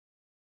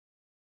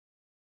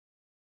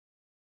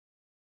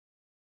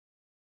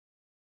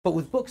But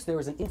with books, there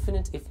is an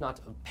infinite, if not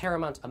a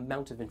paramount,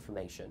 amount of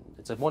information.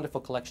 It's a wonderful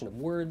collection of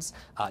words,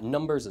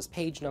 numbers as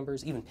page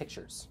numbers, even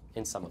pictures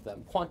in some of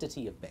them.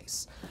 Quantity of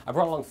base. I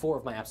brought along 4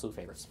 of my absolute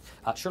favorites.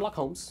 Sherlock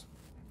Holmes,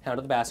 Hound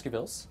of the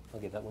Baskervilles. I'll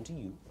give that one to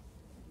you.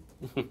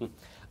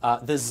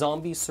 The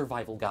Zombie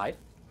Survival Guide.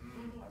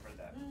 I've read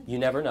that. You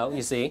never know.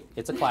 You see,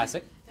 it's a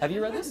classic. Have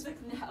you read this?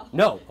 No.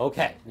 No.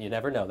 Okay. You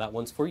never know. That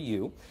one's for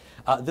you.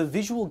 The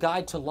Visual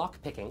Guide to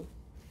Lockpicking.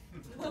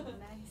 Nice.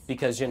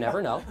 Because you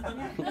never know.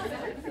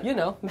 You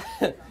know,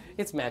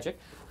 it's magic.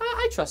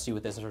 I trust you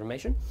with this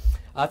information.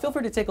 Feel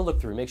free to take a look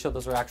through. Make sure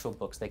those are actual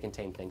books. They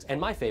contain things. And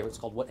my favorite is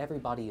called What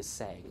Everybody is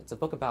Saying. It's a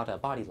book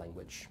about body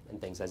language and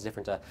things. It has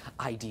different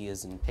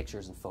ideas and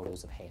pictures and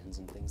photos of hands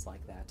and things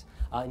like that.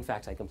 In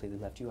fact, I completely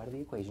left you out of the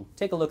equation.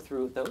 Take a look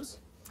through those.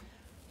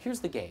 Here's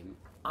the game.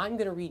 I'm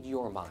going to read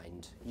your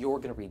mind. You're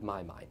going to read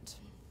my mind.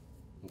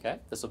 Okay?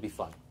 This will be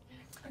fun.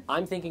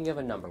 I'm thinking of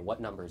a number.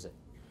 What number is it?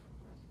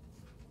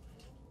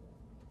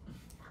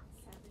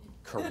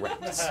 Correct.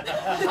 I'm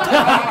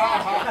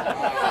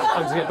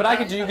just kidding,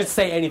 but you could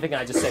say anything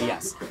and I just say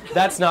yes.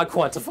 That's not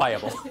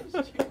quantifiable.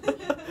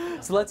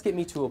 So let's get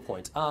me to a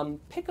point.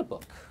 Pick a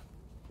book.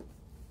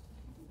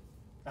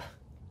 Oh,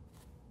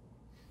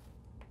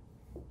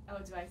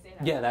 do I say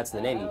that? Yeah, that's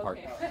the naming part.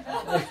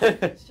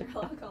 Okay.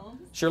 Sherlock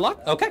Holmes.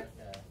 Sherlock? Okay.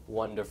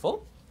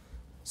 Wonderful.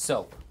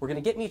 So we're going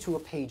to get me to a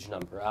page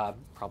number.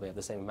 Probably have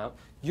the same amount.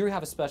 You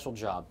have a special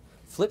job.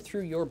 Flip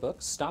through your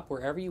book, stop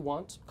wherever you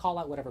want, call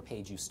out whatever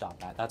page you stop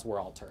at. That's where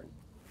I'll turn.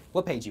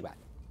 What page you at?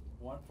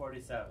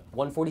 147.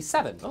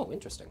 147. Oh,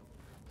 interesting.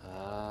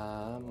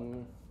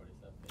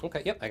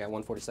 Okay, yep, I got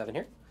 147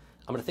 here.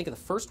 I'm going to think of the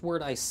first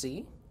word I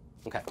see.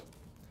 Okay.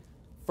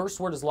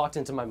 First word is locked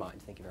into my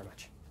mind. Thank you very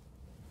much.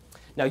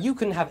 Now, you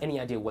couldn't have any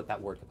idea what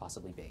that word could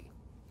possibly be,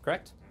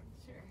 correct?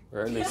 Sure.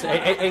 Or at least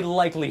a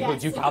likelihood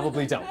Yes. you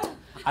probably don't.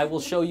 I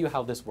will show you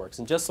how this works.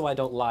 And just so I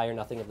don't lie or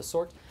nothing of the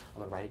sort, I'm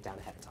going to write it down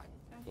ahead of time.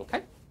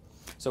 Okay?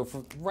 So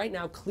for right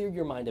now, clear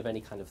your mind of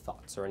any kind of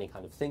thoughts or any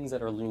kind of things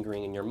that are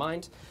lingering in your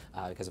mind,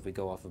 because if we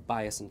go off of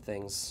bias and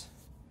things,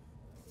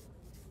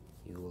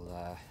 you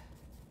will...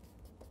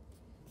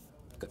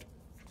 Good.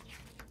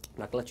 I'm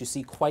not going to let you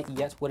see quite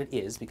yet what it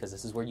is, because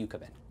this is where you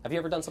come in. Have you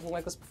ever done something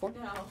like this before?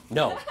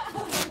 No. No.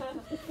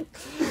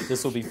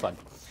 This will be fun.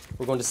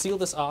 We're going to seal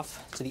this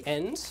off to the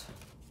end.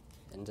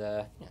 And,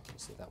 yeah,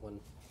 let's see that one.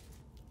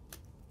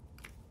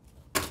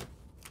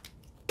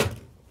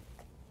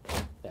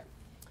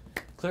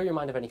 Clear your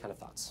mind of any kind of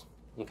thoughts.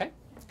 Okay?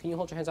 Can you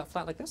hold your hands out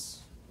flat like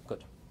this?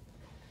 Good.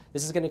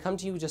 This is going to come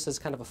to you just as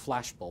kind of a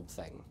flashbulb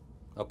thing.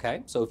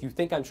 Okay? So if you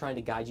think I'm trying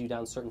to guide you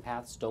down certain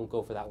paths, don't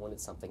go for that one.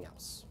 It's something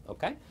else.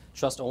 Okay?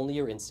 Trust only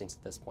your instincts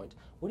at this point.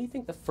 What do you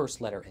think the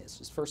first letter is?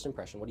 Just first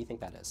impression. What do you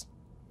think that is?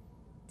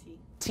 T.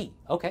 T.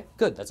 Okay,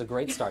 good. That's a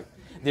great start.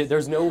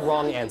 There's no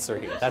wrong answer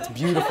here. That's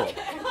beautiful.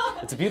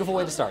 It's a beautiful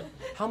way to start.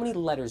 How many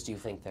letters do you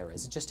think there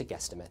is? Just a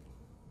guesstimate.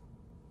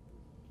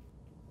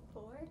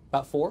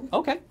 About 4?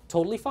 Okay,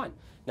 totally fine.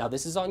 Now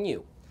this is on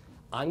you.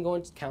 I'm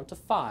going to count to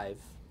 5.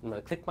 I'm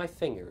going to click my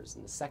fingers,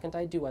 and the second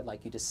I do, I'd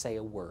like you to say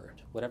a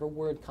word. Whatever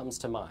word comes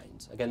to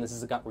mind. Again, this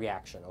is a gut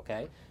reaction,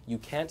 okay? You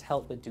can't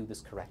help but do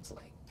this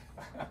correctly.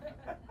 Are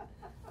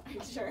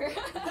you sure?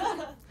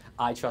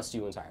 I trust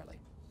you entirely.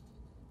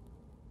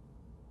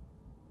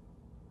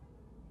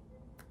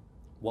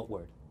 What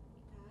word?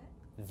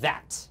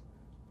 That.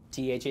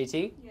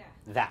 T-H-A-T? Yeah.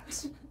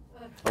 That.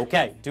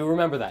 Okay, do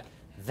remember that.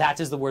 That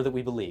is the word that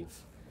we believe.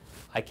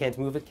 I can't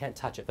move it, can't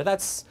touch it, but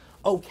that's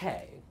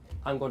okay.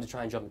 I'm going to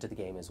try and jump into the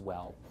game as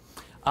well.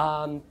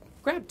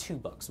 Grab 2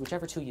 books,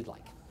 whichever 2 you'd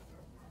like.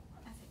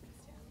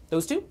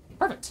 Those 2?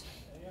 Perfect.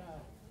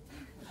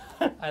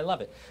 Yeah. I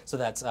love it. So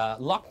that's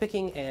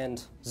lockpicking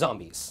and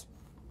zombies,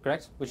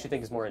 correct? Which you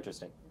think is more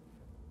interesting?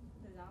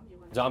 The zombie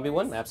one. Zombie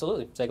one?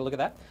 Absolutely. Take a look at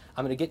that.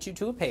 I'm going to get you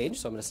to a page,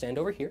 so I'm going to stand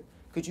over here.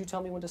 Could you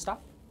tell me when to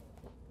stop?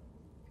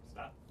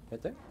 Stop.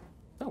 Right there?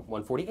 Oh,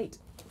 148.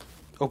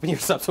 Open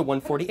yours up to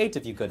 148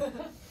 if you could.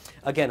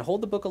 Again, hold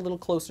the book a little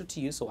closer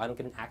to you so I don't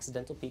get an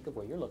accidental peek of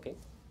where you're looking.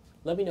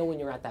 Let me know when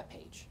you're at that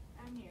page.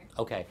 I'm here.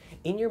 Okay.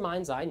 In your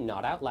mind's eye,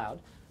 not out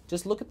loud,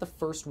 just look at the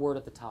first word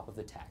at the top of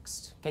the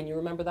text. Can you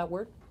remember that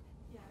word?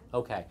 Yeah.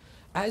 Okay.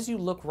 As you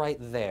look right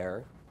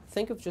there,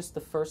 think of just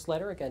the first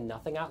letter. Again,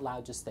 nothing out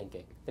loud, just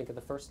thinking. Think of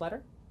the first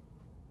letter.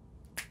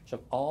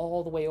 Jump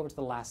all the way over to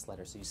the last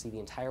letter so you see the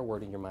entire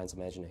word in your mind's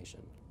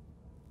imagination.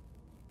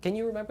 Can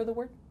you remember the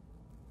word?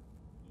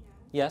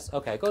 Yes?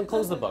 Okay. Go ahead and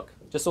close the book,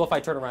 just so if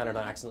I turn around I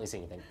don't accidentally see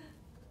anything.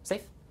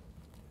 Safe?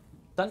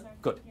 Done?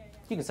 Good. Yeah.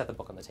 You can set the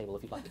book on the table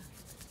if you'd like.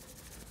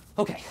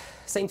 Okay.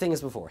 Same thing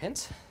as before.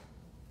 Hint.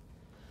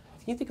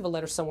 Can you think of a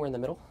letter somewhere in the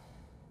middle?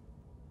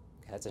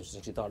 Okay, that's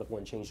interesting. You thought of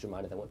one, changed your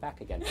mind, and then went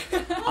back again.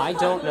 I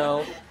don't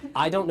know.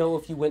 I don't know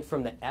if you went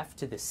from the F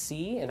to the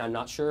C, and I'm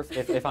not sure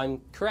if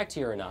I'm correct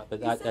here or not,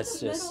 but that's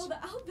the just... middle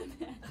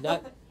of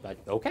the alphabet.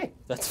 Okay.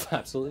 That's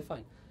absolutely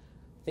fine.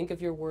 Think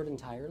of your word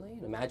entirely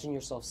and imagine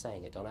yourself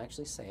saying it. Don't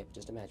actually say it, but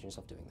just imagine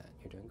yourself doing that.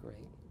 You're doing great.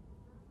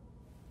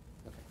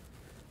 Okay.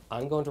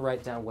 I'm going to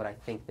write down what I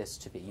think this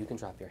to be. You can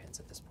drop your hands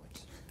at this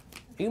point.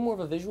 Are you more of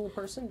a visual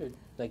person, or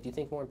like do you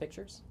think more in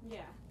pictures?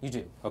 Yeah. You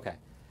do. Okay.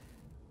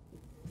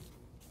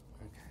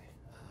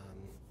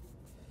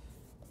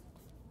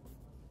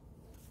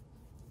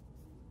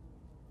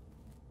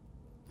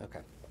 Okay.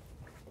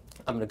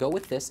 I'm going to go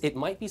with this. It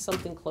might be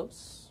something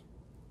close.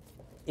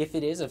 If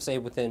it is, if say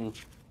within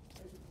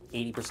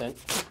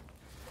 80%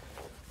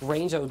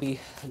 range, that would be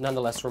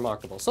nonetheless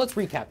remarkable. So let's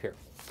recap here.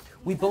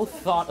 We both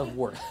thought of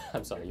words.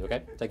 I'm sorry, you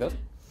okay? Take those.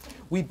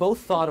 We both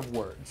thought of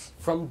words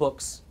from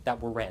books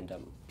that were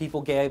random.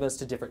 People gave us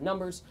to different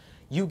numbers.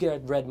 You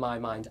read my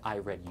mind, I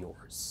read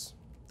yours.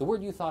 The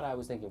word you thought I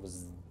was thinking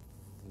was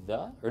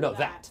the? Or no,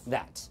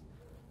 that.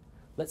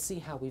 Let's see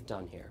how we've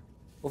done here.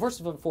 Well,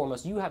 first and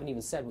foremost, you haven't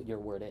even said what your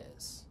word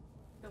is.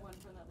 The one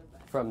from the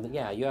other book.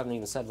 Yeah, you haven't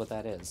even said what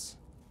that is.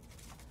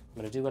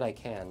 I'm going to do what I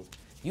can.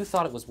 You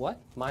thought it was what?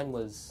 Mine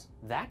was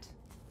that?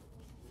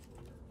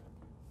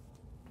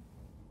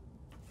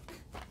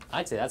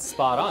 I'd say that's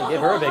spot on.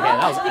 Give her a big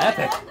hand. That was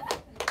epic.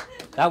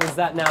 That was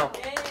that. Now,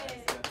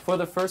 for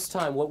the first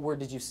time, what word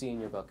did you see in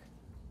your book?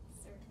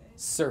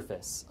 Surface.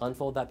 Surface.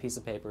 Unfold that piece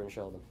of paper and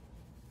show them.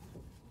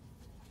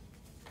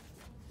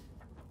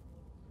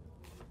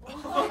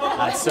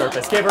 That's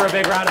surface. Give her a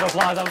big round of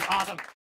applause. That was awesome.